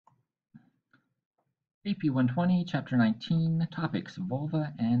AP 120, Chapter 19, Topics,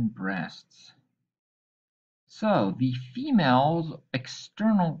 Vulva and Breasts. So, the female's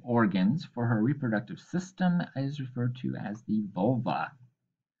external organs for her reproductive system is referred to as the vulva.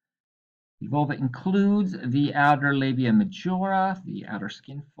 The vulva includes the outer labia majora, the outer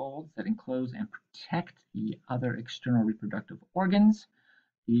skin folds that enclose and protect the other external reproductive organs.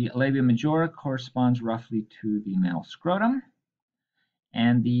 The labia majora corresponds roughly to the male scrotum,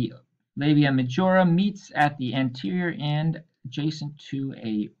 and the labia majora meets at the anterior end adjacent to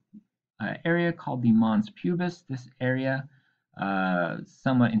a area called the mons pubis. This area,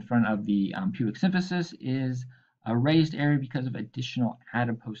 somewhat in front of the pubic symphysis, is a raised area because of additional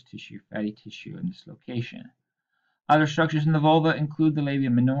adipose tissue, fatty tissue in this location. Other structures in the vulva include the labia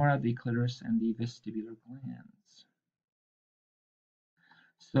minora, the clitoris, and the vestibular glands.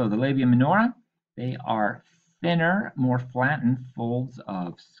 So the labia minora, they are thinner, more flattened folds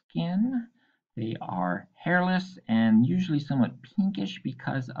of skin. They are hairless and usually somewhat pinkish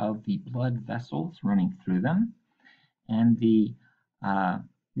because of the blood vessels running through them. And the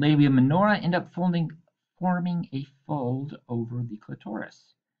labia minora end up forming a fold over the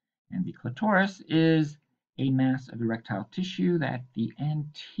clitoris. And the clitoris is a mass of erectile tissue at the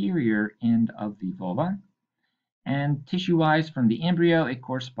anterior end of the vulva. And tissue-wise, from the embryo, it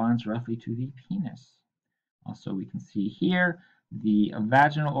corresponds roughly to the penis. Also, we can see here the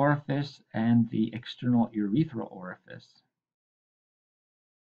vaginal orifice and the external urethral orifice.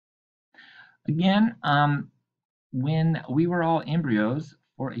 Again, when we were all embryos,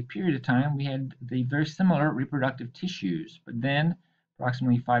 for a period of time, we had the very similar reproductive tissues, but then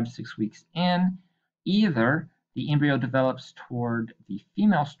approximately 5 to 6 weeks in, either the embryo develops toward the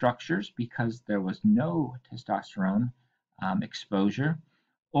female structures because there was no testosterone exposure,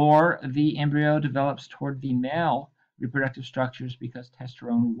 or the embryo develops toward the male reproductive structures because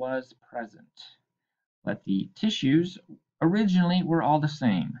testosterone was present. But the tissues originally were all the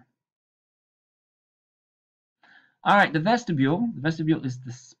same. All right, the vestibule. The vestibule is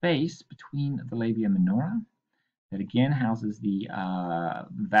the space between the labia minora that again houses the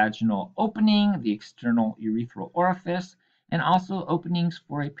vaginal opening, the external urethral orifice, and also openings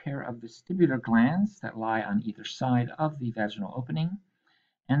for a pair of vestibular glands that lie on either side of the vaginal opening.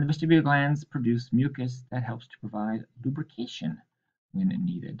 And the vestibular glands produce mucus that helps to provide lubrication when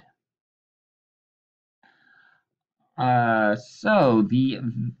needed. So the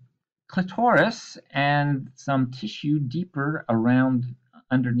clitoris and some tissue deeper around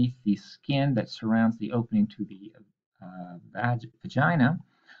underneath the skin that surrounds the opening to the vagina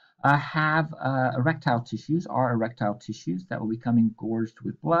have erectile tissues that will become engorged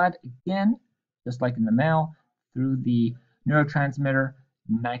with blood, again, just like in the male, through the neurotransmitter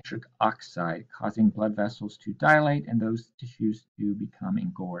nitric oxide, causing blood vessels to dilate and those tissues to become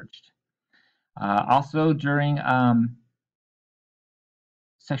engorged. Also, during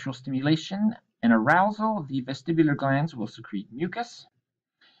sexual stimulation and arousal, the vestibular glands will secrete mucus.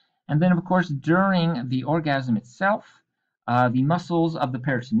 And then, of course, during the orgasm itself, the muscles of the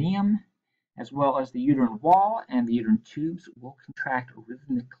peritoneum, as well as the uterine wall and the uterine tubes, will contract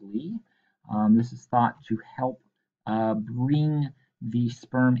rhythmically. This is thought to help bring the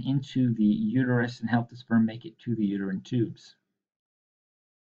sperm into the uterus and help the sperm make it to the uterine tubes.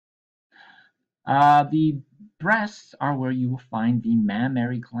 The breasts are where you will find the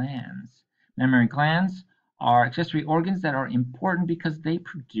mammary glands. Mammary glands are accessory organs that are important because they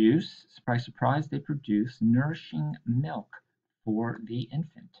produce, surprise, surprise, they produce nourishing milk for the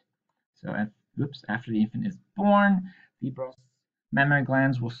infant. So, after the infant is born, the mammary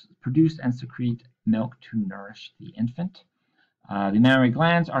glands will produce and secrete milk to nourish the infant. The mammary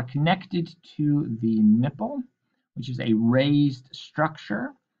glands are connected to the nipple, which is a raised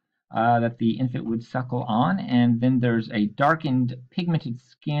structure that the infant would suckle on, and then there's a darkened pigmented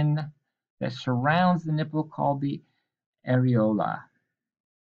skin that surrounds the nipple called the areola.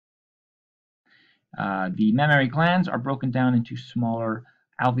 The mammary glands are broken down into smaller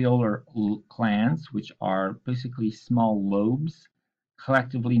alveolar glands, which are basically small lobes,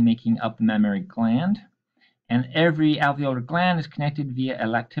 collectively making up the mammary gland. And every alveolar gland is connected via a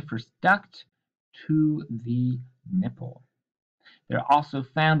lactiferous duct to the nipple. They're also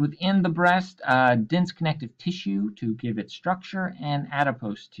found within the breast dense connective tissue to give it structure and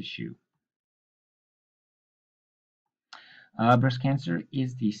adipose tissue. Breast cancer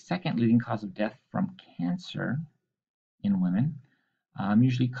is the second leading cause of death from cancer in women.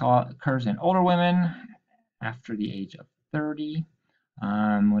 Usually occurs in older women after the age of 30.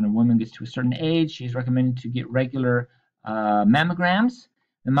 When a woman gets to a certain age, she is recommended to get regular mammograms.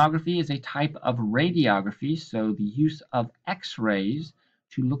 Mammography is a type of radiography, so the use of X-rays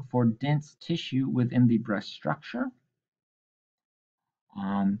to look for dense tissue within the breast structure.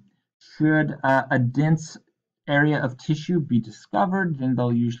 Should a dense area of tissue be discovered, then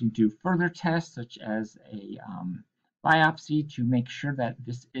they'll usually do further tests, such as a biopsy, to make sure that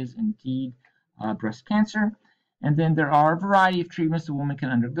this is indeed breast cancer. And then there are a variety of treatments a woman can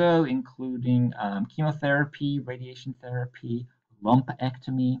undergo, including chemotherapy, radiation therapy,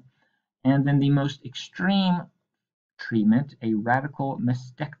 lumpectomy, and then the most extreme treatment, a radical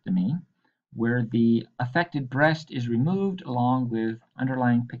mastectomy, where the affected breast is removed along with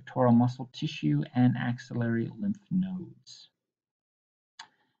underlying pectoral muscle tissue and axillary lymph nodes.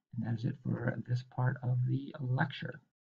 And that is it for this part of the lecture.